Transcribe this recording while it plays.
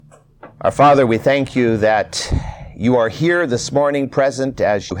Our Father, we thank you that you are here this morning, present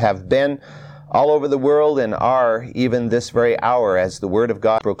as you have been all over the world and are even this very hour as the Word of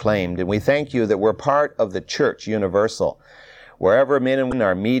God proclaimed. And we thank you that we're part of the Church Universal. Wherever men and women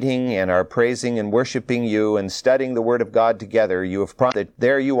are meeting and are praising and worshiping you and studying the Word of God together, you have promised that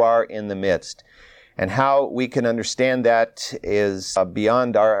there you are in the midst. And how we can understand that is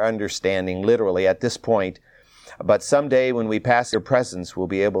beyond our understanding, literally, at this point. But someday when we pass your presence, we'll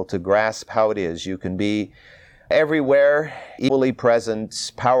be able to grasp how it is. You can be everywhere, equally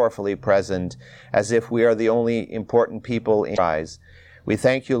present, powerfully present, as if we are the only important people in your eyes. We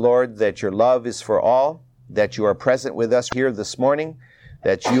thank you, Lord, that your love is for all, that you are present with us here this morning,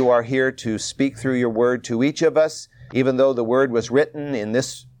 that you are here to speak through your word to each of us, even though the word was written in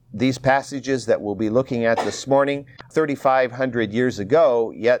these passages that we'll be looking at this morning 3,500 years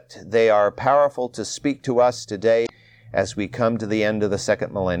ago, yet they are powerful to speak to us today as we come to the end of the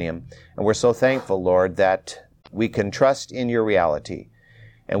second millennium. And we're so thankful, Lord, that we can trust in your reality.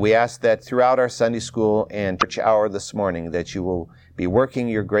 And we ask that throughout our Sunday school and church hour this morning that you will be working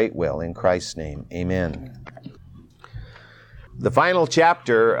your great will in Christ's name. Amen. The final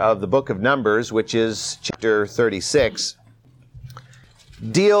chapter of the book of Numbers, which is chapter 36,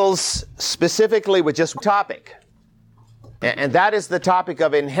 deals specifically with just one topic, and that is the topic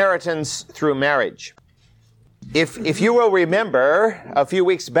of inheritance through marriage. If you will remember, a few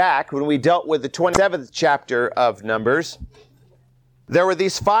weeks back when we dealt with the 27th chapter of Numbers, there were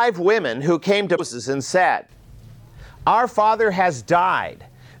these 5 women who came to Moses and said, "Our father has died,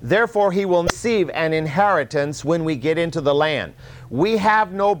 therefore he will receive an inheritance when we get into the land. We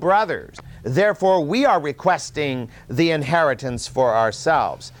have no brothers. Therefore, we are requesting the inheritance for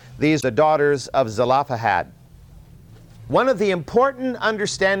ourselves." These are the daughters of Zelophehad. One of the important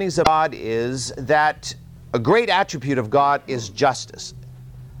understandings of God is that a great attribute of God is justice.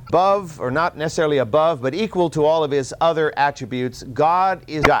 Above, or not necessarily above, but equal to all of his other attributes, God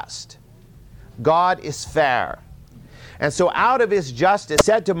is just. God is fair. And so out of his justice,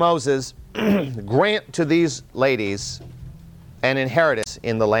 said to Moses, grant to these ladies an inheritance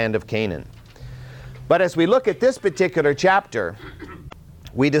in the land of Canaan. But as we look at this particular chapter,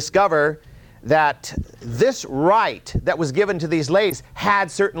 we discover that this right that was given to these ladies had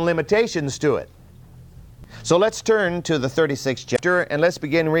certain limitations to it. So let's turn to the 36th chapter and let's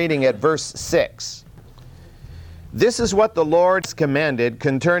begin reading at verse 6. This is what the Lord commanded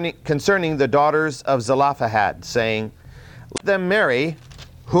concerning the daughters of Zelophehad, saying, "Let them marry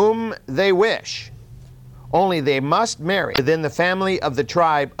whom they wish. Only they must marry within the family of the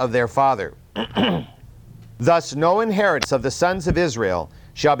tribe of their father. Thus no inheritance of the sons of Israel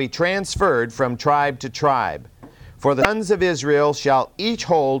shall be transferred from tribe to tribe. For the sons of Israel shall each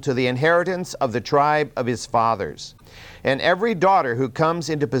hold to the inheritance of the tribe of his fathers. And every daughter who comes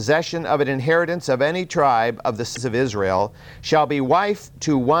into possession of an inheritance of any tribe of the sons of Israel shall be wife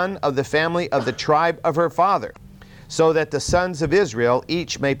to one of the family of the tribe of her father, so that the sons of Israel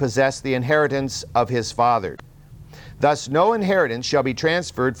each may possess the inheritance of his father. Thus no inheritance shall be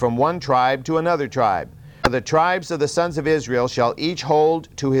transferred from one tribe to another tribe. For the tribes of the sons of Israel shall each hold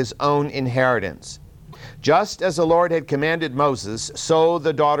to his own inheritance. Just as the Lord had commanded Moses, so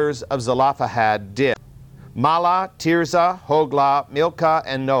the daughters of Zelophehad did. Mahlah, Tirzah, Hoglah, Milcah,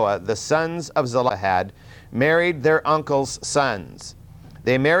 and Noah, the sons of Zelophehad, married their uncles' sons.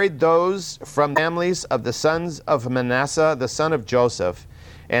 They married those from families of the sons of Manasseh, the son of Joseph,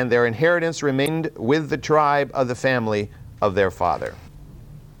 and their inheritance remained with the tribe of the family of their father.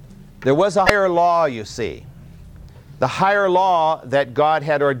 There was a higher law, you see. The higher law that God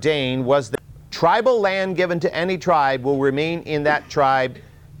had ordained was that tribal land given to any tribe will remain in that tribe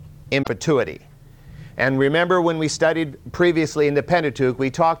in perpetuity. And remember when we studied previously in the Pentateuch, we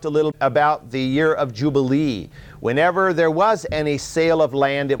talked a little about the year of Jubilee. Whenever there was any sale of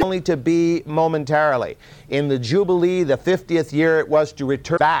land, it was only to be momentarily. In the Jubilee, the 50th year, it was to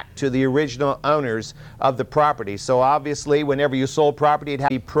return back to the original owners of the property. So obviously, whenever you sold property, it had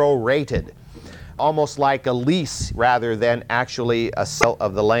to be prorated, almost like a lease rather than actually a sale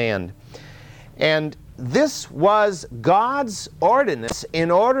of the land. And this was God's ordinance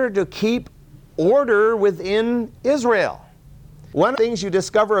in order to keep order within Israel. One of the things you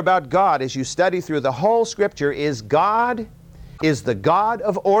discover about God as you study through the whole Scripture is God is the God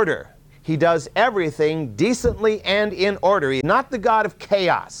of order. He does everything decently and in order. He's not the God of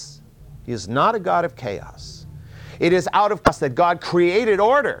chaos. He is not a God of chaos. It is out of chaos that God created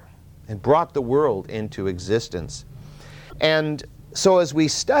order and brought the world into existence. And so as we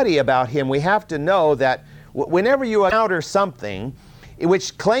study about Him, we have to know that whenever you encounter something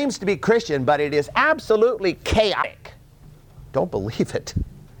which claims to be Christian, but it is absolutely chaotic, don't believe it.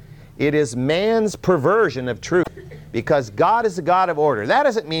 It is man's perversion of truth, because God is a God of order. That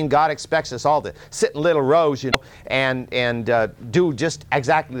doesn't mean God expects us all to sit in little rows, and do just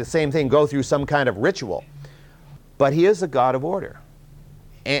exactly the same thing, go through some kind of ritual. But He is a God of order.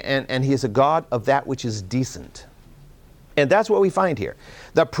 And He is a God of that which is decent. And that's what we find here.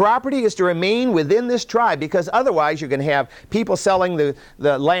 The property is to remain within this tribe, because otherwise you're going to have people selling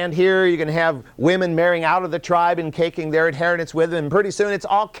the land here. You're going to have women marrying out of the tribe and taking their inheritance with them. And pretty soon it's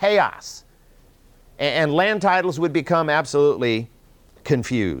all chaos. And land titles would become absolutely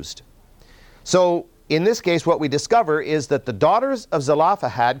confused. So in this case, what we discover is that the daughters of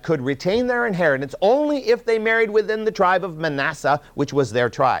Zelophehad could retain their inheritance only if they married within the tribe of Manasseh, which was their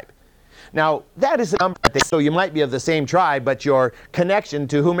tribe. Now, that is a number. So you might be of the same tribe, but your connection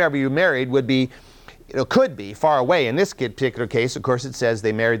to whomever you married would be, could be far away. In this particular case, of course, it says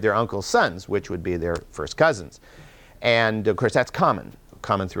they married their uncle's sons, which would be their first cousins. And, of course, that's common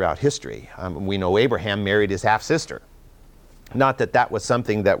throughout history. We know Abraham married his half-sister. Not that that was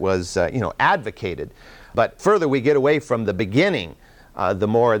something that was, advocated. But further we get away from the beginning, the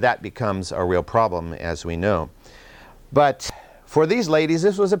more that becomes a real problem, as we know. But for these ladies,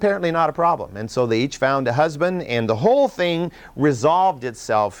 this was apparently not a problem. And so they each found a husband, and the whole thing resolved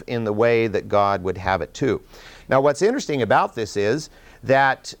itself in the way that God would have it to. Now, what's interesting about this is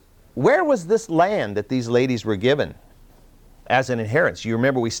that where was this land that these ladies were given as an inheritance? You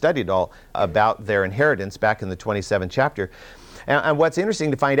remember we studied all about their inheritance back in the 27th chapter. And what's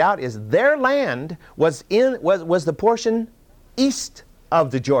interesting to find out is their land was the portion east of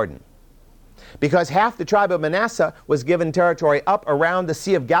the Jordan. Because half the tribe of Manasseh was given territory up around the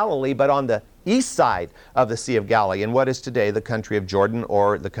Sea of Galilee, but on the east side of the Sea of Galilee, in what is today the country of Jordan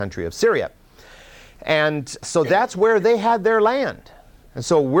or the country of Syria. And so that's where they had their land. And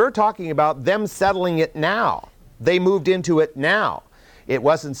so we're talking about them settling it now. They moved into it now. It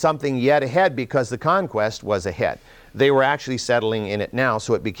wasn't something yet ahead because the conquest was ahead. They were actually settling in it now,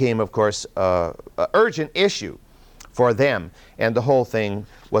 so it became, of course, an urgent issue for them. And the whole thing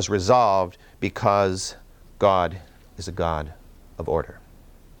was resolved because God is a God of order.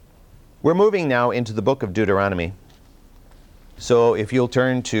 We're moving now into the book of Deuteronomy. So if you'll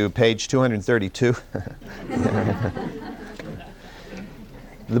turn to page 232.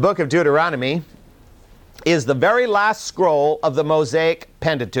 The book of Deuteronomy is the very last scroll of the Mosaic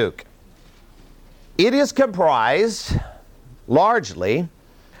Pentateuch. It is comprised largely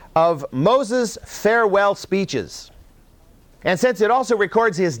of Moses' farewell speeches. And since it also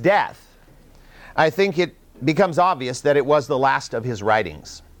records his death, I think it becomes obvious that it was the last of his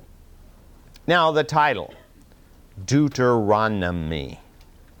writings. Now, the title, Deuteronomy.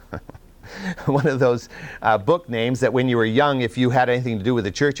 One of those book names that when you were young, if you had anything to do with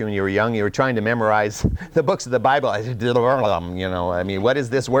the church when you were young, you were trying to memorize the books of the Bible. What is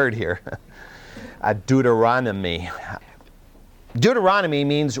this word here? Deuteronomy. Deuteronomy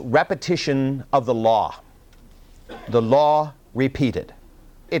means repetition of the law. The law repeated.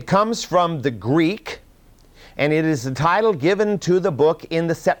 It comes from the Greek, and it is the title given to the book in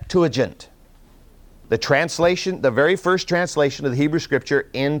the Septuagint. The translation, the very first translation of the Hebrew Scripture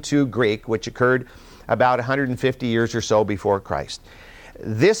into Greek, which occurred about 150 years or so before Christ.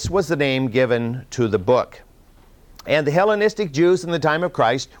 This was the name given to the book. And the Hellenistic Jews in the time of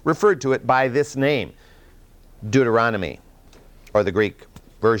Christ referred to it by this name, Deuteronomy, or the Greek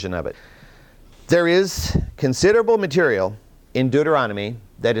version of it. There is considerable material in Deuteronomy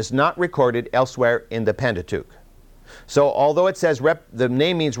that is not recorded elsewhere in the Pentateuch. So although it says the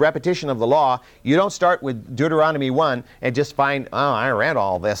name means repetition of the law, you don't start with Deuteronomy 1 and just find, oh, I read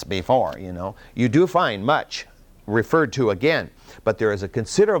all this before, You do find much referred to again, but there is a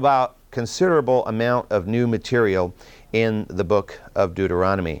considerable amount of new material in the book of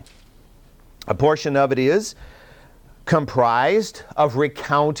Deuteronomy. A portion of it is comprised of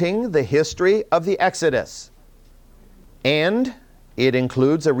recounting the history of the Exodus, and it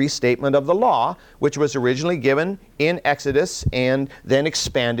includes a restatement of the law, which was originally given in Exodus and then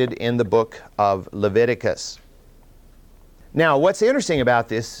expanded in the book of Leviticus. Now, what's interesting about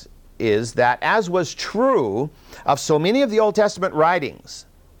this is that, as was true of so many of the Old Testament writings,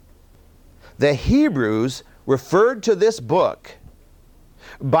 the Hebrews referred to this book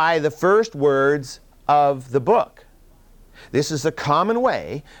by the first words of the book. This is the common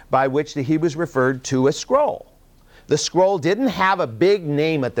way by which the Hebrews referred to a scroll. The scroll didn't have a big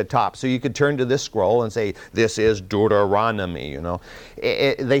name at the top, so you could turn to this scroll and say, this is Deuteronomy,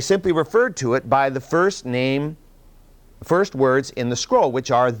 They simply referred to it by the first words in the scroll,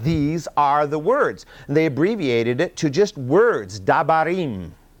 which are, these are the words. And they abbreviated it to just words,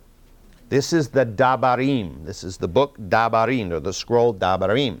 Dabarim. This is the Dabarim. This is the book Dabarim, or the scroll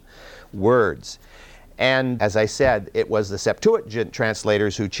Dabarim, words. And as I said, it was the Septuagint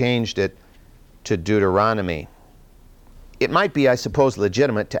translators who changed it to Deuteronomy. It might be, I suppose,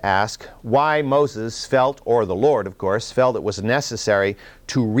 legitimate to ask why Moses felt, or the Lord, of course, felt it was necessary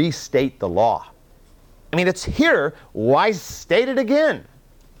to restate the law. I mean, it's here. Why state it again?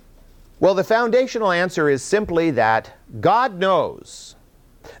 Well, the foundational answer is simply that God knows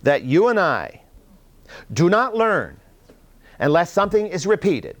that you and I do not learn unless something is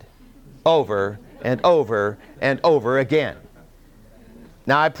repeated over and over and over again.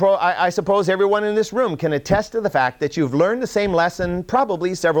 Now, I suppose everyone in this room can attest to the fact that you've learned the same lesson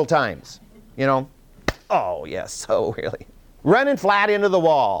probably several times. You know, oh yes, so really. Running flat into the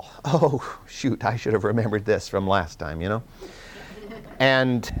wall. Oh, shoot, I should have remembered this from last time, you know.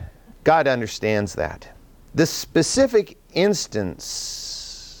 And God understands that. The specific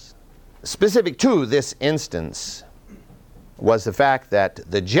to this instance, was the fact that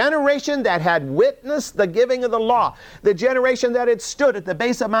the generation that had witnessed the giving of the law, the generation that had stood at the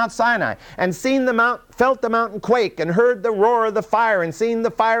base of Mount Sinai and seen the mount, felt the mountain quake and heard the roar of the fire and seen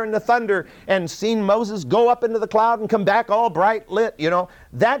the fire and the thunder and seen Moses go up into the cloud and come back all bright lit, you know,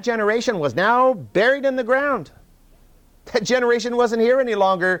 that generation was now buried in the ground. That generation wasn't here any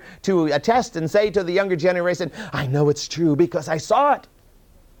longer to attest and say to the younger generation, I know it's true because I saw it.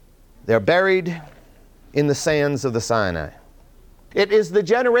 They're buried in the sands of the Sinai. It is the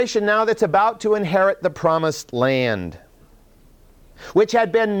generation now that's about to inherit the promised land, which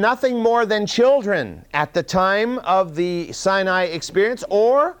had been nothing more than children at the time of the Sinai experience,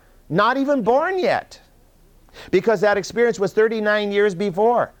 or not even born yet, because that experience was 39 years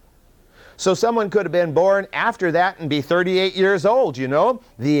before. So someone could have been born after that and be 38 years old, you know,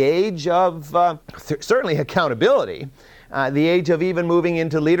 the age of certainly accountability, the age of even moving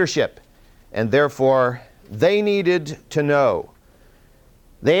into leadership. And therefore, they needed to know.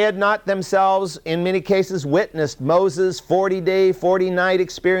 They had not themselves, in many cases, witnessed Moses' 40-day, 40-night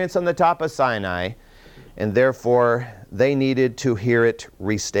experience on the top of Sinai, and therefore they needed to hear it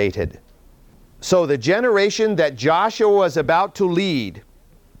restated. So the generation that Joshua was about to lead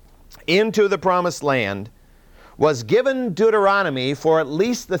into the promised land was given Deuteronomy for at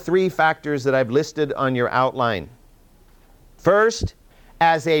least the three factors that I've listed on your outline. First,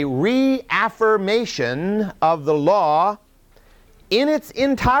 as a reaffirmation of the law in its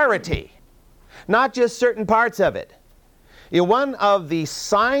entirety, not just certain parts of it. One of the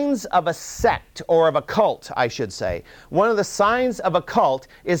signs of a sect, or of a cult, I should say, one of the signs of a cult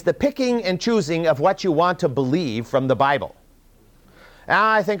is the picking and choosing of what you want to believe from the Bible.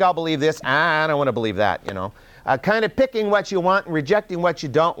 I think I'll believe this. I don't want to believe that, you know. Kind of picking what you want and rejecting what you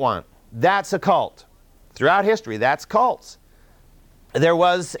don't want. That's a cult. Throughout history, that's cults. There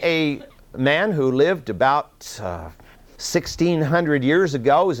was a man who lived about 1,600 years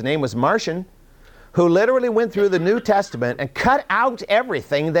ago. His name was Marcion, who literally went through the New Testament and cut out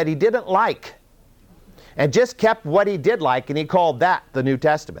everything that he didn't like and just kept what he did like, and he called that the New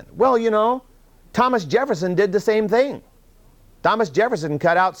Testament. Well, you know, Thomas Jefferson did the same thing. Thomas Jefferson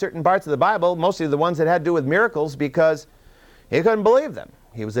cut out certain parts of the Bible, mostly the ones that had to do with miracles, because he couldn't believe them.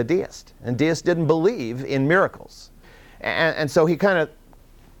 He was a deist, and deists didn't believe in miracles. And so he kind of,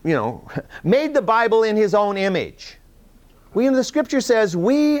 you know, made the Bible in his own image. The Scripture says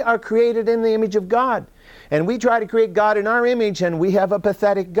we are created in the image of God. And we try to create God in our image, and we have a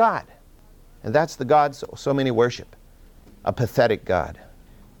pathetic God. And that's the God so many worship, a pathetic God.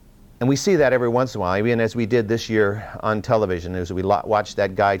 And we see that every once in a while, even as we did this year on television, as we watched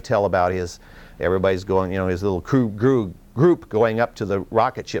that guy tell about everybody's going, you know, his little group going up to the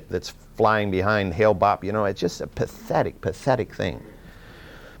rocket ship that's flying behind Hale-Bopp. You know, it's just a pathetic, pathetic thing.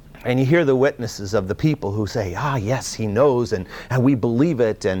 And you hear the witnesses of the people who say, yes, he knows, and we believe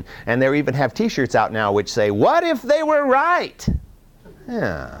it, and they even have t-shirts out now which say, what if they were right?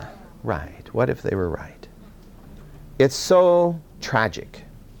 Yeah, right. What if they were right? It's so tragic.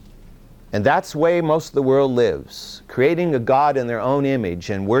 And that's the way most of the world lives, creating a God in their own image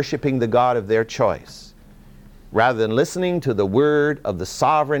and worshiping the God of their choice, rather than listening to the word of the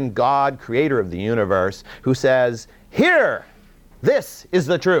sovereign God, creator of the universe, who says, here, this is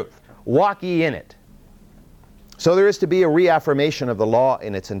the truth. Walk ye in it. So there is to be a reaffirmation of the law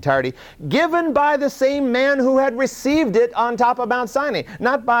in its entirety, given by the same man who had received it on top of Mount Sinai,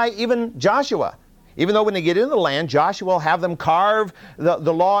 not by even Joshua. Even though when they get into the land, Joshua will have them carve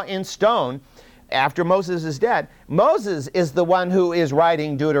the law in stone after Moses is dead. Moses is the one who is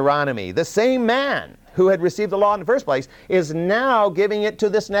writing Deuteronomy. The same man who had received the law in the first place is now giving it to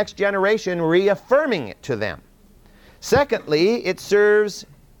this next generation, reaffirming it to them. Secondly, it serves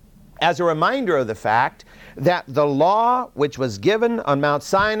as a reminder of the fact that the law which was given on Mount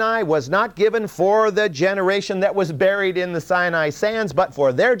Sinai was not given for the generation that was buried in the Sinai sands, but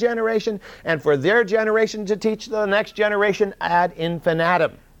for their generation, and for their generation to teach the next generation ad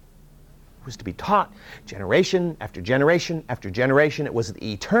infinitum. It was to be taught generation after generation after generation. It was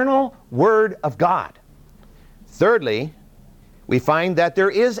the eternal Word of God. Thirdly, we find that there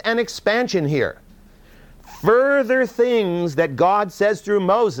is an expansion here. Further things that God says through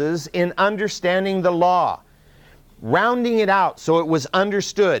Moses in understanding the law, rounding it out so it was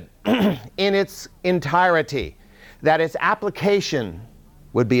understood in its entirety, that its application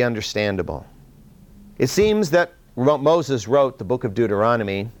would be understandable. It seems that Moses wrote the book of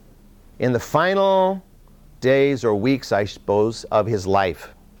Deuteronomy in the final days or weeks, I suppose, of his life.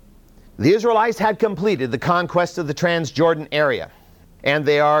 The Israelites had completed the conquest of the Transjordan area, and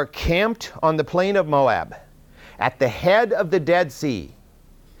they are camped on the plain of Moab, at the head of the Dead Sea,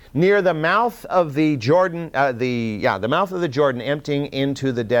 near the mouth of the Jordan, the mouth of the Jordan emptying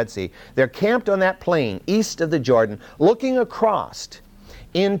into the Dead Sea. They're camped on that plain east of the Jordan, looking across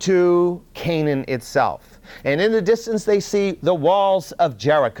into Canaan itself. And in the distance they see the walls of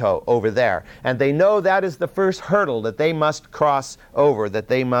Jericho over there. And they know that is the first hurdle that they must cross over, that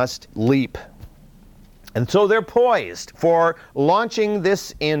they must leap. And so they're poised for launching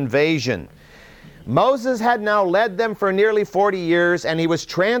this invasion. Moses had now led them for nearly 40 years, and he was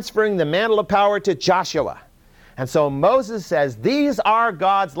transferring the mantle of power to Joshua. And so Moses says, these are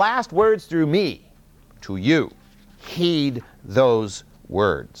God's last words through me to you. Heed those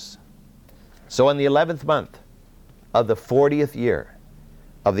words. So in the 11th month of the 40th year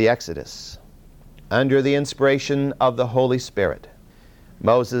of the Exodus, under the inspiration of the Holy Spirit,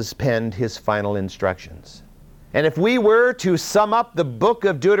 Moses penned his final instructions. And if we were to sum up the book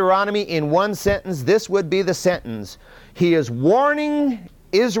of Deuteronomy in one sentence, this would be the sentence. He is warning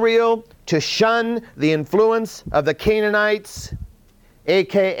Israel to shun the influence of the Canaanites,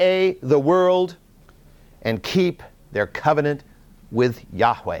 aka the world, and keep their covenant with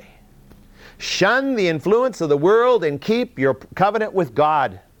Yahweh. Shun the influence of the world and keep your covenant with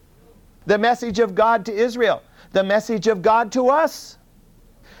God. The message of God to Israel, the message of God to us.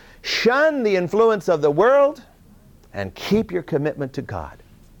 Shun the influence of the world and keep your commitment to God.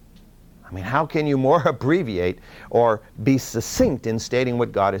 I mean, how can you more abbreviate or be succinct in stating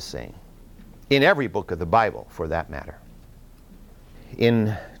what God is saying? In every book of the Bible, for that matter.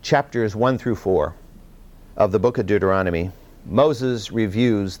 In chapters 1 through 4 of the book of Deuteronomy, Moses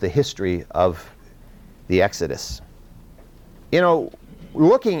reviews the history of the Exodus. You know,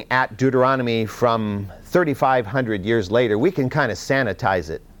 looking at Deuteronomy from 3,500 years later, we can kind of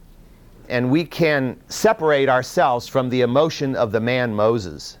sanitize it. And we can separate ourselves from the emotion of the man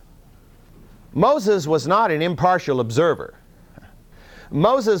Moses. Moses was not an impartial observer.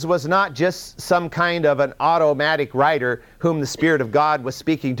 Moses was not just some kind of an automatic writer whom the Spirit of God was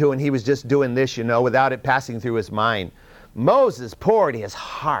speaking to and he was just doing this, without it passing through his mind. Moses poured his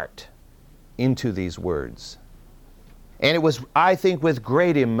heart into these words. And it was, I think, with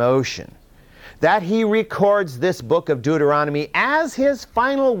great emotion that he records this book of Deuteronomy as his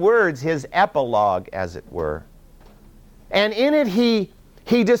final words, his epilogue, as it were. And in it he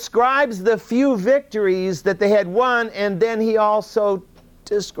describes the few victories that they had won, and then he also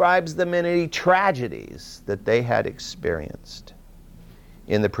describes the many tragedies that they had experienced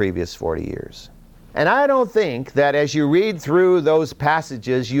in the previous 40 years. And I don't think that as you read through those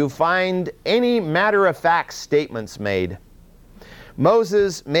passages you find any matter-of-fact statements made.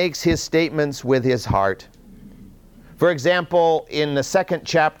 Moses makes his statements with his heart. For example, in the 2nd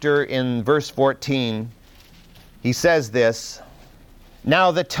chapter, in verse 14, he says this, "Now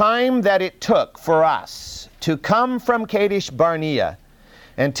the time that it took for us to come from Kadesh Barnea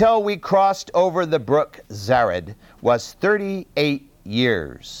until we crossed over the brook Zered was 38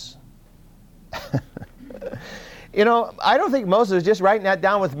 years." I don't think Moses was just writing that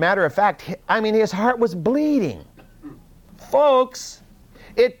down with matter of fact. I mean, his heart was bleeding. Folks,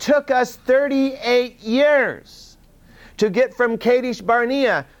 it took us 38 years to get from Kadesh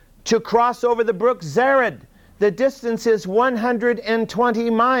Barnea to cross over the brook Zered. The distance is 120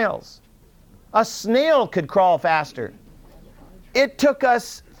 miles. A snail could crawl faster. It took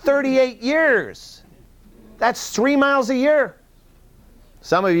us 38 years. That's 3 miles a year.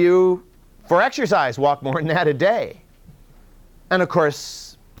 Some of you, for exercise, walk more than that a day. And of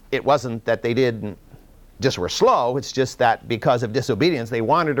course, it wasn't that they just were slow. It's just that because of disobedience, they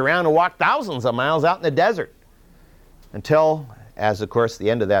wandered around and walked thousands of miles out in the desert. Until, as of course the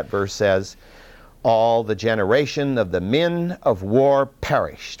end of that verse says, all the generation of the men of war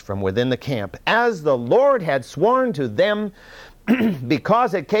perished from within the camp, as the Lord had sworn to them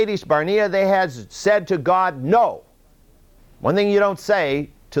because at Kadesh Barnea they had said to God, no. One thing you don't say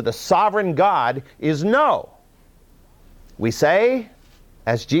to the sovereign God is no. We say,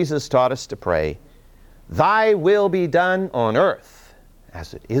 as Jesus taught us to pray, thy will be done on earth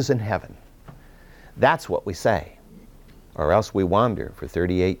as it is in heaven. That's what we say. Or else we wander for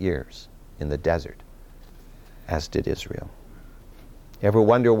 38 years in the desert, as did Israel. Ever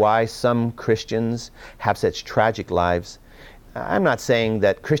wonder why some Christians have such tragic lives? I'm not saying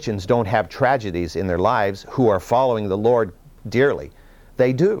that Christians don't have tragedies in their lives who are following the Lord dearly.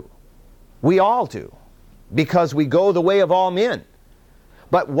 They do. We all do, because we go the way of all men.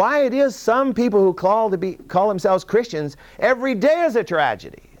 But why it is some people who call themselves Christians, every day is a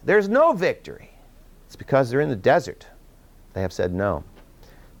tragedy. There's no victory. It's because they're in the desert. They have said no.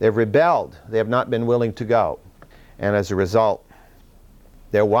 They've rebelled. They have not been willing to go. And as a result,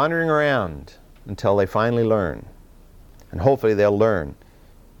 they're wandering around until they finally learn. And hopefully they'll learn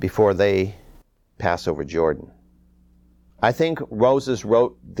before they pass over Jordan. I think Moses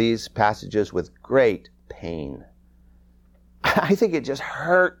wrote these passages with great pain. I think it just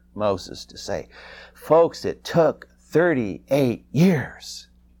hurt Moses to say, folks, it took 38 years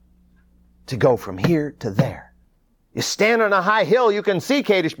to go from here to there. You stand on a high hill, you can see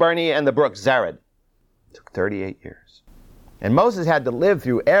Kadesh Barnea and the brook Zered. It took 38 years. And Moses had to live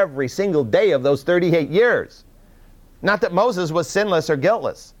through every single day of those 38 years. Not that Moses was sinless or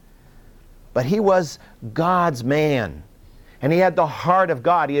guiltless, but he was God's man. And he had the heart of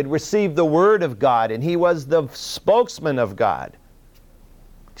God. He had received the word of God, and he was the spokesman of God.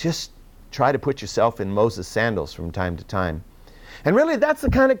 Just try to put yourself in Moses' sandals from time to time. And really, that's the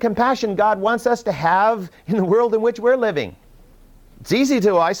kind of compassion God wants us to have in the world in which we're living. It's easy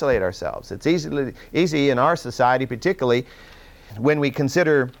to isolate ourselves. It's easy in our society, particularly when we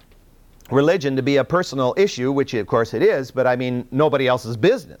consider religion to be a personal issue, which of course it is, but I mean, nobody else's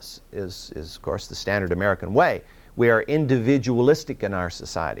business is of course the standard American way. We are individualistic in our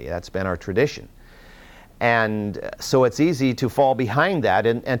society. That's been our tradition. And so it's easy to fall behind that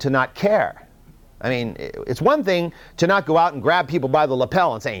and to not care. I mean, it's one thing to not go out and grab people by the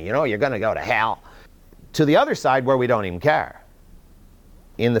lapel and say, you know, you're going to go to hell. To the other side where we don't even care.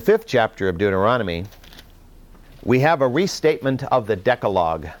 In the 5th chapter of Deuteronomy, we have a restatement of the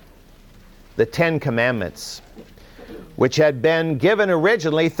Decalogue, the 10 Commandments, which had been given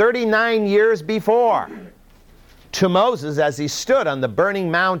originally 39 years before to Moses as he stood on the burning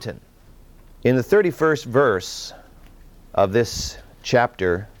mountain. In the 31st verse of this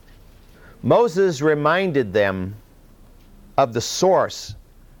chapter, Moses reminded them of the source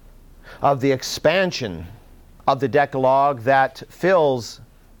of the expansion of the Decalogue that fills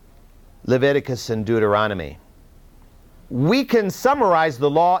Leviticus and Deuteronomy. We can summarize the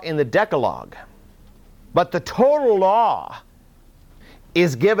law in the Decalogue, but the total law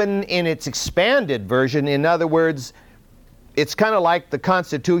is given in its expanded version. In other words, it's kind of like the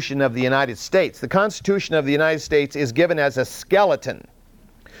Constitution of the United States. The Constitution of the United States is given as a skeleton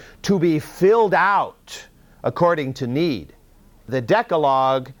to be filled out according to need. The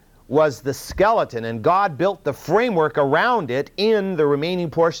Decalogue was the skeleton, and God built the framework around it in the remaining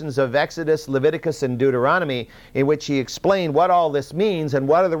portions of Exodus, Leviticus, and Deuteronomy, in which he explained what all this means and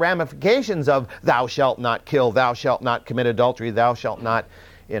what are the ramifications of thou shalt not kill, thou shalt not commit adultery, thou shalt not,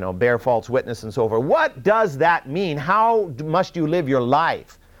 bear false witness, and so forth. What does that mean? How must you live your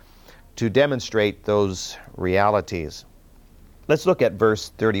life to demonstrate those realities? Let's look at verse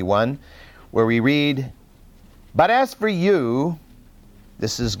 31, where we read, "But as for you,"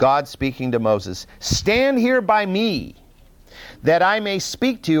 this is God speaking to Moses, "stand here by me, that I may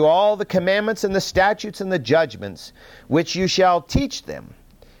speak to you all the commandments and the statutes and the judgments, which you shall teach them,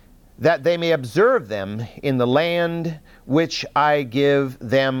 that they may observe them in the land which I give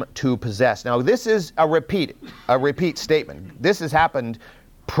them to possess." Now this is a repeat statement. This has happened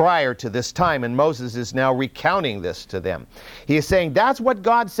prior to this time, and Moses is now recounting this to them. He is saying, that's what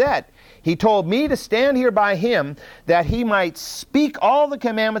God said. He told me to stand here by him, that he might speak all the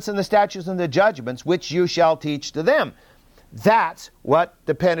commandments and the statutes and the judgments, which you shall teach to them. That's what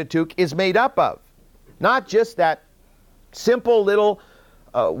the Pentateuch is made up of. Not just that simple little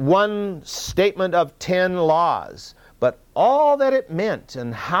one statement of 10 laws, but all that it meant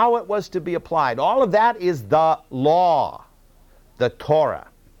and how it was to be applied. All of that is the law, the Torah.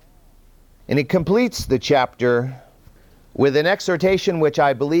 And he completes the chapter with an exhortation which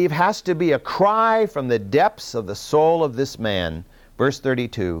I believe has to be a cry from the depths of the soul of this man. Verse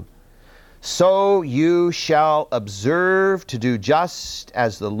 32, "So you shall observe to do just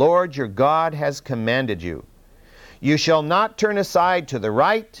as the Lord your God has commanded you. You shall not turn aside to the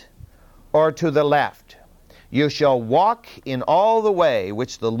right or to the left. You shall walk in all the way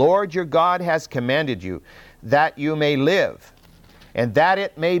which the Lord your God has commanded you, that you may live, and that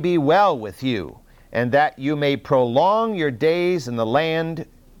it may be well with you, and that you may prolong your days in the land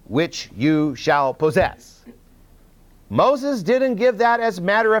which you shall possess. Moses didn't give that as a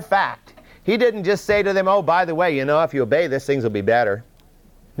matter of fact. He didn't just say to them, oh, by the way, if you obey this, things will be better.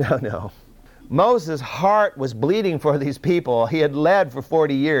 No. Moses' heart was bleeding for these people. He had led for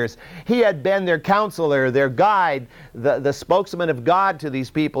 40 years. He had been their counselor, their guide, the spokesman of God to these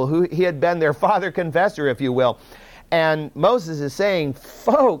people. He had been their father confessor, if you will. And Moses is saying,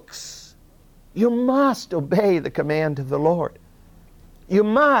 folks, you must obey the command of the Lord. You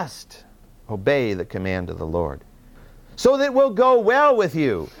must obey the command of the Lord, so that it will go well with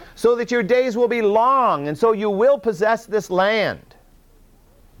you, so that your days will be long, and so you will possess this land.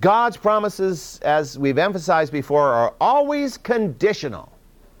 God's promises, as we've emphasized before, are always conditional.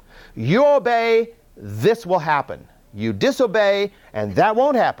 You obey, this will happen. You disobey, and that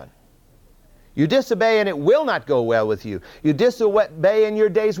won't happen. You disobey, and it will not go well with you. You disobey, and your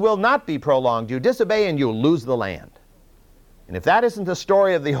days will not be prolonged. You disobey, and you'll lose the land. And if that isn't the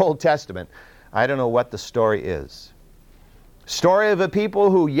story of the Old Testament, I don't know what the story is. Story of a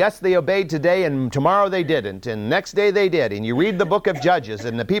people who, yes, they obeyed today, and tomorrow they didn't, and next day they did. And you read the book of Judges,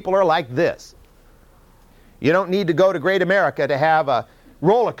 and the people are like this. You don't need to go to Great America to have a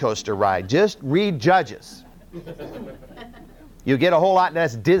roller coaster ride. Just read Judges. You get a whole lot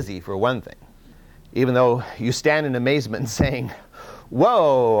less dizzy, for one thing. Even though you stand in amazement saying,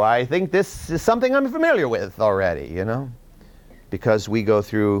 whoa, I think this is something I'm familiar with already, because we go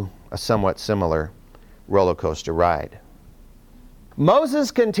through a somewhat similar roller coaster ride.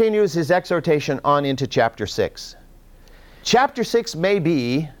 Moses continues his exhortation on into chapter 6. Chapter 6 may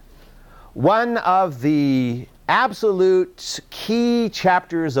be one of the absolute key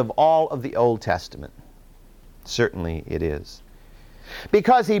chapters of all of the Old Testament. Certainly it is.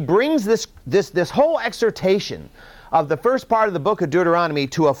 Because he brings this whole exhortation of the first part of the book of Deuteronomy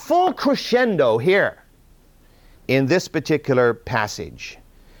to a full crescendo here in this particular passage.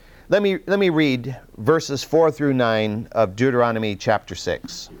 Let me read verses 4 through 9 of Deuteronomy chapter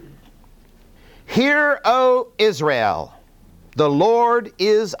 6. Hear, O Israel, the Lord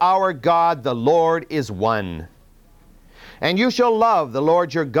is our God, the Lord is one. And you shall love the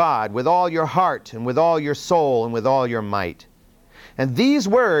Lord your God with all your heart and with all your soul and with all your might. And these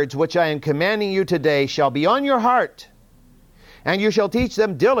words which I am commanding you today shall be on your heart. And you shall teach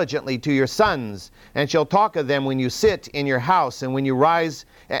them diligently to your sons, and shall talk of them when you sit in your house, and when you rise,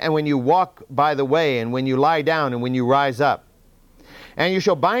 and when you walk by the way, and when you lie down, and when you rise up. And you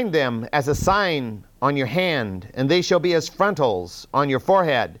shall bind them as a sign on your hand, and they shall be as frontals on your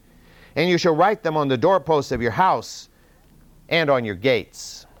forehead. And you shall write them on the doorposts of your house and on your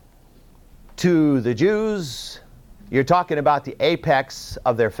gates. To the Jews, you're talking about the apex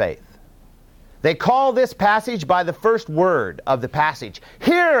of their faith. They call this passage by the first word of the passage.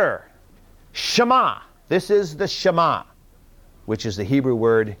 Hear! Shema. This is the Shema, which is the Hebrew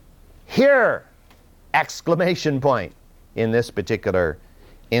word hear! Exclamation point in this particular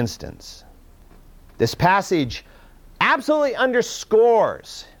instance. This passage absolutely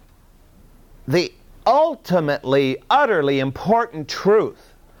underscores the ultimately, utterly important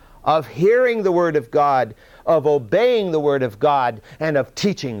truth of hearing the Word of God, of obeying the Word of God, and of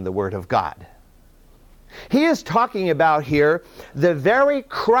teaching the Word of God. He is talking about here the very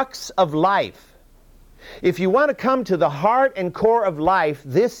crux of life. If you want to come to the heart and core of life,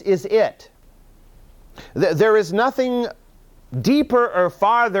 this is it. There is nothing deeper or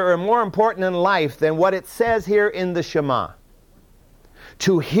farther or more important in life than what it says here in the Shema.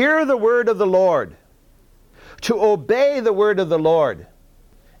 To hear the word of the Lord, to obey the word of the Lord,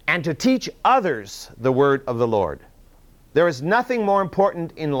 and to teach others the word of the Lord. There is nothing more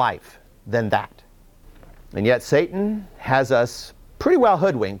important in life than that. And yet Satan has us pretty well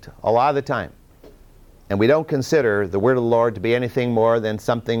hoodwinked a lot of the time. And we don't consider the word of the Lord to be anything more than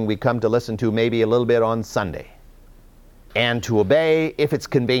something we come to listen to maybe a little bit on Sunday. And to obey if it's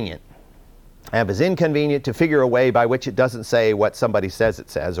convenient. And if it's inconvenient, to figure a way by which it doesn't say what somebody says it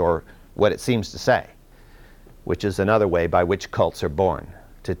says or what it seems to say. Which is another way by which cults are born.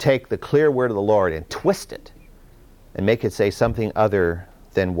 To take the clear word of the Lord and twist it and make it say something other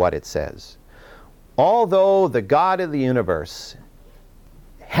than what it says. Although the God of the universe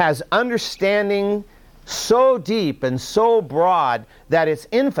has understanding so deep and so broad that it's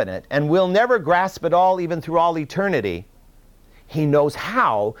infinite and we'll never grasp it all even through all eternity, He knows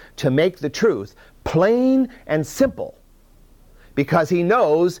how to make the truth plain and simple because He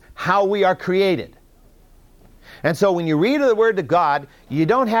knows how we are created. And so when you read the Word of God, you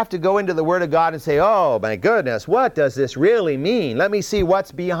don't have to go into the Word of God and say, oh my goodness, what does this really mean? Let me see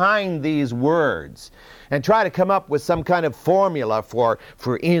what's behind these words. And try to come up with some kind of formula for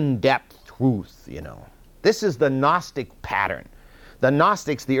in-depth truth, you know. This is the Gnostic pattern. The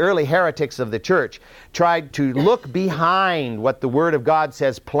Gnostics, the early heretics of the church, tried to look behind what the Word of God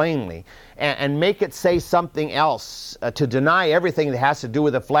says plainly and make it say something else, to deny everything that has to do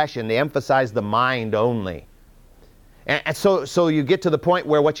with the flesh and to emphasize the mind only. And so you get to the point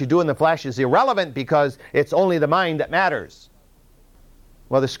where what you do in the flesh is irrelevant because it's only the mind that matters.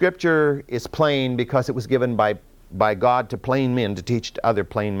 Well, the Scripture is plain because it was given by God to plain men to teach to other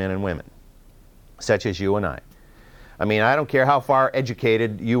plain men and women, such as you and I. I mean, I don't care how far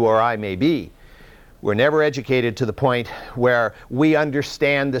educated you or I may be. We're never educated to the point where we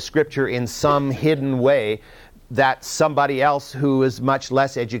understand the Scripture in some hidden way that somebody else who is much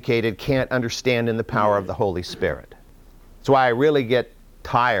less educated can't understand in the power of the Holy Spirit. That's why I really get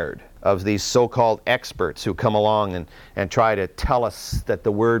tired of these so-called experts who come along and try to tell us that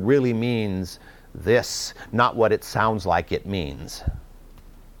the Word really means this, not what it sounds like it means.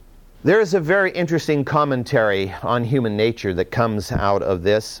 There is a very interesting commentary on human nature that comes out of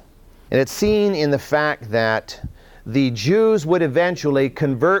this. And it's seen in the fact that the Jews would eventually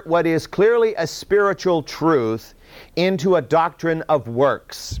convert what is clearly a spiritual truth into a doctrine of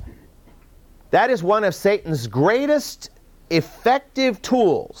works. That is one of Satan's greatest effective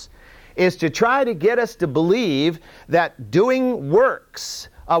tools, is to try to get us to believe that doing works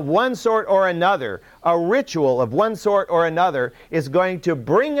of one sort or another, a ritual of one sort or another, is going to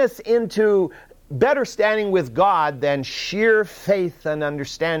bring us into better standing with God than sheer faith and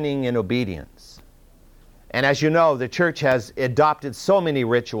understanding and obedience. And as you know, the church has adopted so many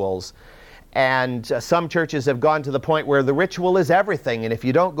rituals, and some churches have gone to the point where the ritual is everything, and if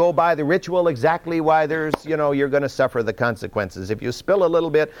you don't go by the ritual exactly, why you're going to suffer the consequences. If you spill a little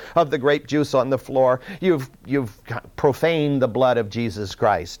bit of the grape juice on the floor, you've profaned the blood of Jesus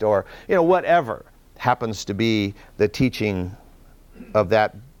Christ, or whatever happens to be the teaching of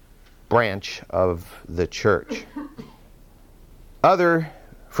that branch of the church.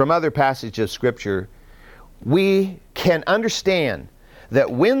 From other passages of Scripture, we can understand that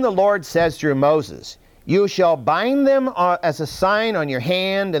when the Lord says through Moses, you shall bind them as a sign on your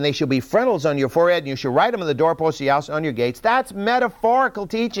hand, and they shall be frontals on your forehead, and you shall write them on the doorposts of your house and on your gates. That's metaphorical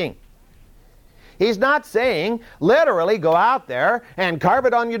teaching. He's not saying, literally, go out there and carve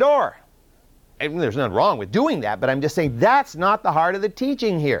it on your door. And there's nothing wrong with doing that, but I'm just saying that's not the heart of the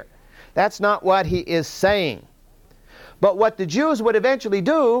teaching here. That's not what he is saying. But what the Jews would eventually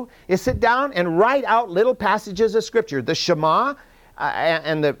do is sit down and write out little passages of Scripture. The Shema,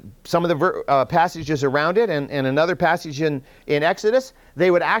 and some of the passages around it, and another passage in Exodus,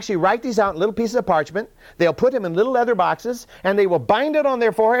 they would actually write these out in little pieces of parchment. They'll put them in little leather boxes, and they will bind it on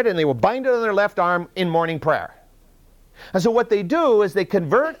their forehead, and they will bind it on their left arm in morning prayer. And so what they do is they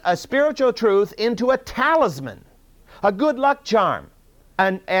convert a spiritual truth into a talisman, a good luck charm,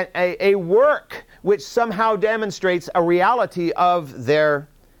 a work which somehow demonstrates a reality of their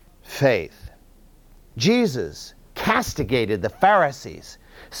faith. Jesus castigated the Pharisees,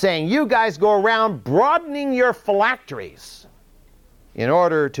 saying, you guys go around broadening your phylacteries in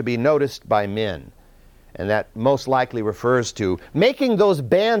order to be noticed by men. And that most likely refers to making those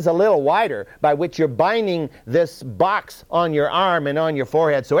bands a little wider by which you're binding this box on your arm and on your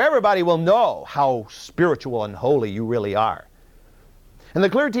forehead so everybody will know how spiritual and holy you really are. And the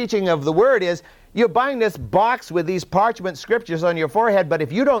clear teaching of the Word is, you bind this box with these parchment scriptures on your forehead, but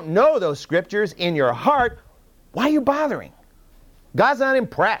if you don't know those scriptures in your heart, why are you bothering? God's not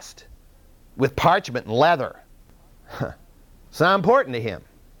impressed with parchment and leather. It's not important to him.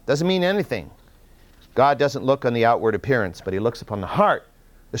 Doesn't mean anything. God doesn't look on the outward appearance, but he looks upon the heart.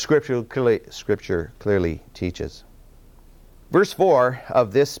 The Scripture clearly teaches. Verse 4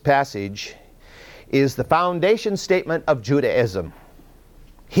 of this passage is the foundation statement of Judaism.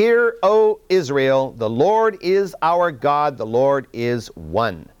 Hear, O Israel, the Lord is our God, the Lord is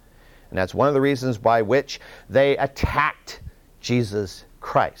one. And that's one of the reasons by which they attacked Jesus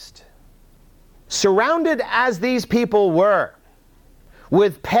Christ. Surrounded as these people were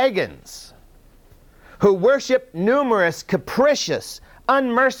with pagans who worshiped numerous, capricious,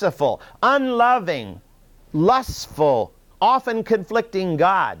 unmerciful, unloving, lustful, often conflicting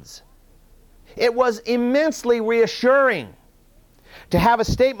gods, it was immensely reassuring to have a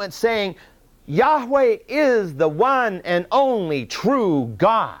statement saying, Yahweh is the one and only true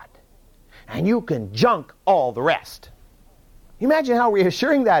God, and you can junk all the rest. Imagine how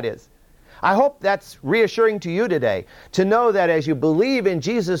reassuring that is. I hope that's reassuring to you today, to know that as you believe in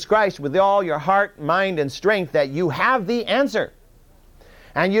Jesus Christ with all your heart, mind, and strength, that you have the answer.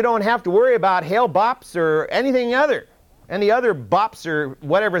 And you don't have to worry about Hale bops or any other bops or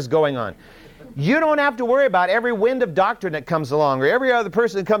whatever's going on. You don't have to worry about every wind of doctrine that comes along, or every other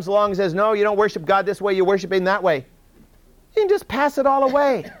person that comes along and says, no, you don't worship God this way, you worship Him that way. You can just pass it all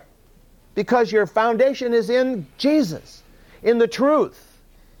away, because your foundation is in Jesus, in the truth.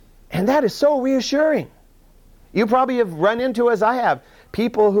 And that is so reassuring. You probably have run into, as I have,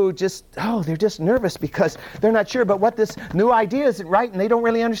 people who they're just nervous because they're not sure about what this new idea isn't right, and they don't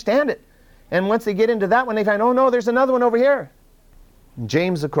really understand it. And once they get into that one, they find, oh no, there's another one over here. And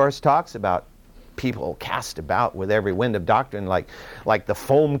James, of course, talks about people cast about with every wind of doctrine, like the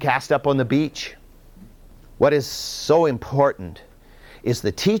foam cast up on the beach. What is so important is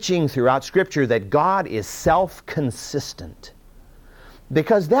the teaching throughout Scripture that God is self-consistent.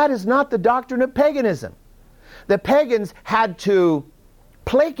 Because that is not the doctrine of paganism. The pagans had to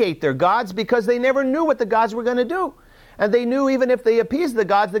placate their gods because they never knew what the gods were going to do. And they knew even if they appeased the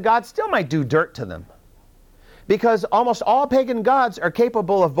gods still might do dirt to them. Because almost all pagan gods are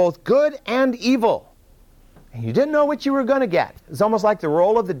capable of both good and evil. And you didn't know what you were going to get. It's almost like the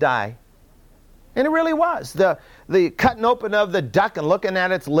roll of the die. And it really was. The cutting open of the duck and looking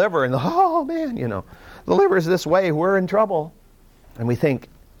at its liver and oh man, the liver's this way, we're in trouble. And we think,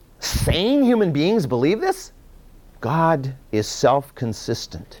 sane human beings believe this? God is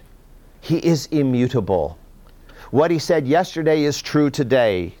self-consistent. He is immutable. What He said yesterday is true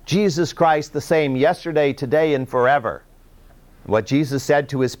today. Jesus Christ the same yesterday, today, and forever. What Jesus said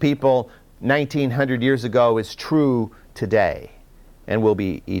to His people 1900 years ago is true today and will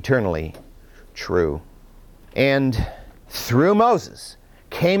be eternally true. And through Moses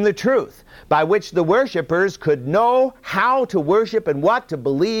came the truth, by which the worshipers could know how to worship and what to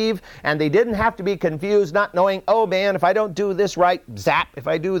believe, and they didn't have to be confused, not knowing, oh man, if I don't do this right, zap, if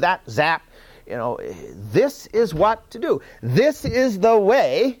I do that, zap. This is what to do. This is the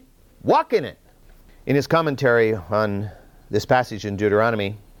way, walk in it. In his commentary on this passage in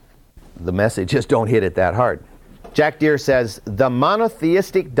Deuteronomy, the messages don't hit it that hard. Jack Deere says, the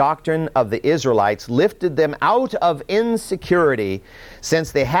monotheistic doctrine of the Israelites lifted them out of insecurity,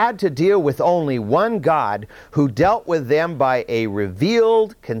 since they had to deal with only one God who dealt with them by a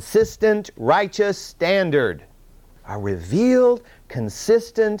revealed, consistent, righteous standard. A revealed,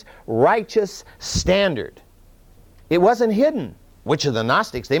 consistent, righteous standard. It wasn't hidden. Which of the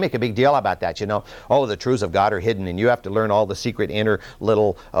Gnostics, they make a big deal about that, Oh, the truths of God are hidden, and you have to learn all the secret inner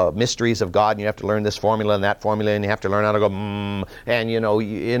little mysteries of God, and you have to learn this formula and that formula, and you have to learn how to go, and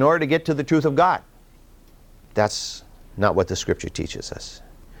in order to get to the truth of God. That's not what the Scripture teaches us.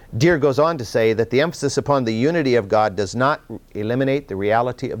 Deere goes on to say that the emphasis upon the unity of God does not eliminate the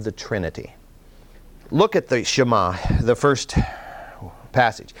reality of the Trinity. Look at the Shema, the first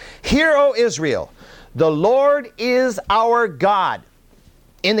passage. Hear, O Israel, the Lord is our God.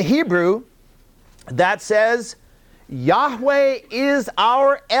 In the Hebrew, that says, Yahweh is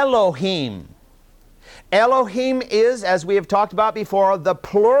our Elohim. Elohim is, as we have talked about before, the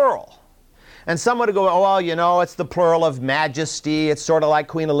plural. And some would go, oh, well, it's the plural of majesty. It's sort of like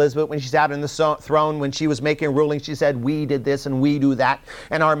Queen Elizabeth when she sat on the throne, when she was making rulings, she said, we did this and we do that,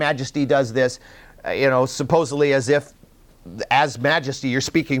 and our majesty does this. Supposedly as if, as majesty, you're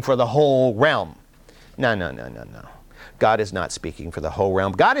speaking for the whole realm. No. God is not speaking for the whole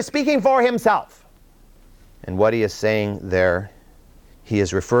realm. God is speaking for Himself. And what He is saying there, He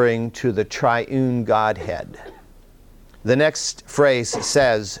is referring to the triune Godhead. The next phrase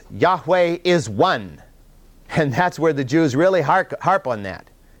says, Yahweh is one. And that's where the Jews really harp on that.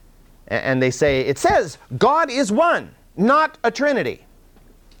 And they say, it says, God is one, not a trinity.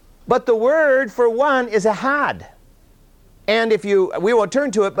 But the word for one is ahad. And we will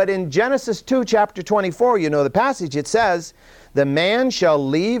turn to it, but in Genesis 2, chapter 24, the passage, it says, the man shall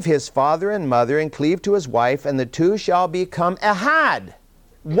leave his father and mother and cleave to his wife, and the two shall become ahad,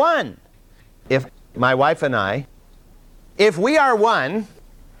 one. If my wife and I, if we are one,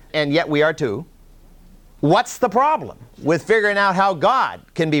 and yet we are two, what's the problem with figuring out how God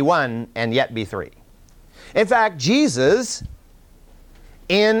can be one and yet be three? In fact, Jesus,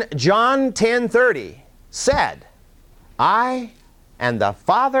 in John 10:30, said, I and the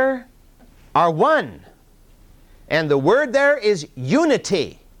Father are one. And the word there is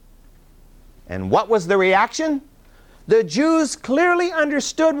unity. And what was the reaction? The Jews clearly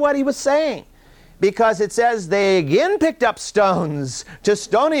understood what He was saying, because it says they again picked up stones to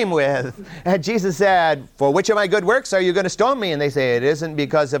stone Him with. And Jesus said, for which of my good works are you going to stone me? And they say, it isn't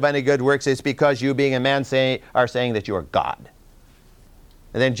because of any good works, it's because you being a man are saying that you are God.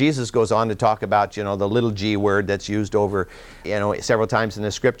 And then Jesus goes on to talk about, the little g word that's used over, several times in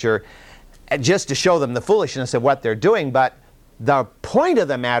the scripture, just to show them the foolishness of what they're doing. But the point of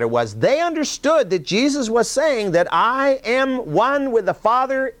the matter was they understood that Jesus was saying that I am one with the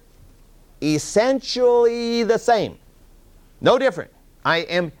Father, essentially the same. No different. I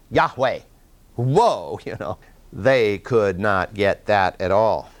am Yahweh. Whoa, They could not get that at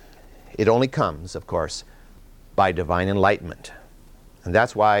all. It only comes, of course, by divine enlightenment. And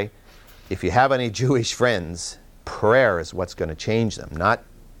that's why, if you have any Jewish friends, prayer is what's going to change them. Not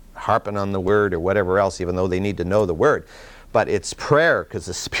harping on the Word or whatever else, even though they need to know the Word. But it's prayer, because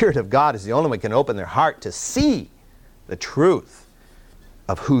the Spirit of God is the only one who can open their heart to see the truth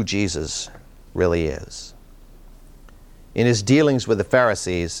of who Jesus really is. In his dealings with the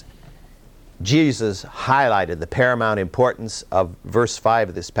Pharisees, Jesus highlighted the paramount importance of verse 5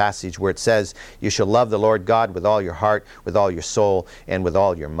 of this passage, where it says, you shall love the Lord God with all your heart, with all your soul, and with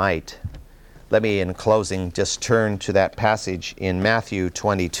all your might. Let me, in closing, just turn to that passage in Matthew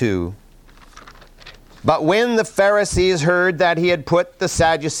 22. But when the Pharisees heard that he had put the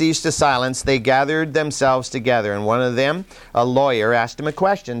Sadducees to silence, they gathered themselves together, and one of them, a lawyer, asked him a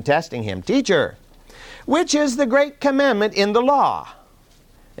question, testing him, Teacher, which is the great commandment in the law?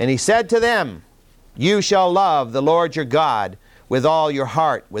 And he said to them, you shall love the Lord your God with all your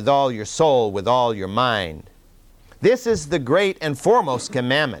heart, with all your soul, with all your mind. This is the great and foremost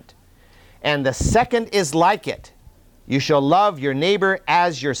commandment. And the second is like it. You shall love your neighbor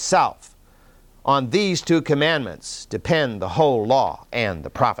as yourself. On these two commandments depend the whole law and the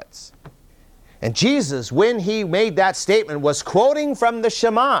prophets. And Jesus, when he made that statement, was quoting from the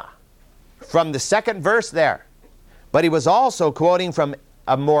Shema, from the second verse there. But he was also quoting from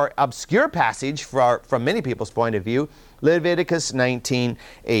a more obscure passage from many people's point of view, Leviticus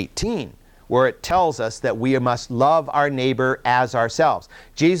 19:18, where it tells us that we must love our neighbor as ourselves.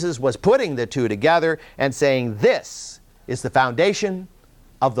 Jesus was putting the two together and saying, this is the foundation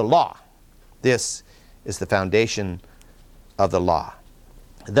of the law. This is the foundation of the law.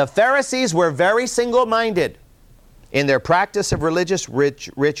 The Pharisees were very single-minded in their practice of religious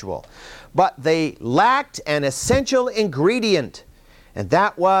ritual, but they lacked an essential ingredient, and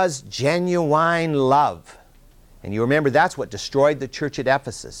that was genuine love. And you remember that's what destroyed the church at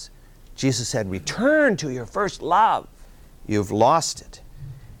Ephesus. Jesus said, return to your first love. You've lost it.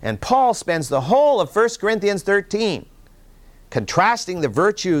 And Paul spends the whole of 1 Corinthians 13 contrasting the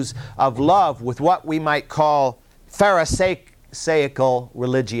virtues of love with what we might call Pharisaical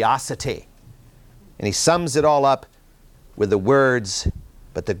religiosity. And he sums it all up with the words,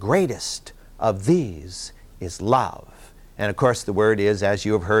 but the greatest of these is love. And of course the word is, as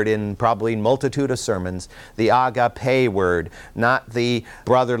you have heard in probably multitude of sermons, the agape word, not the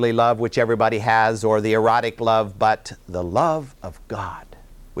brotherly love which everybody has or the erotic love, but the love of God,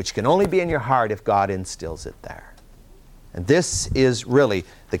 which can only be in your heart if God instills it there. And this is really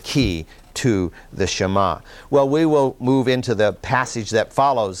the key to the Shema. Well, we will move into the passage that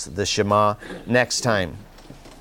follows the Shema next time.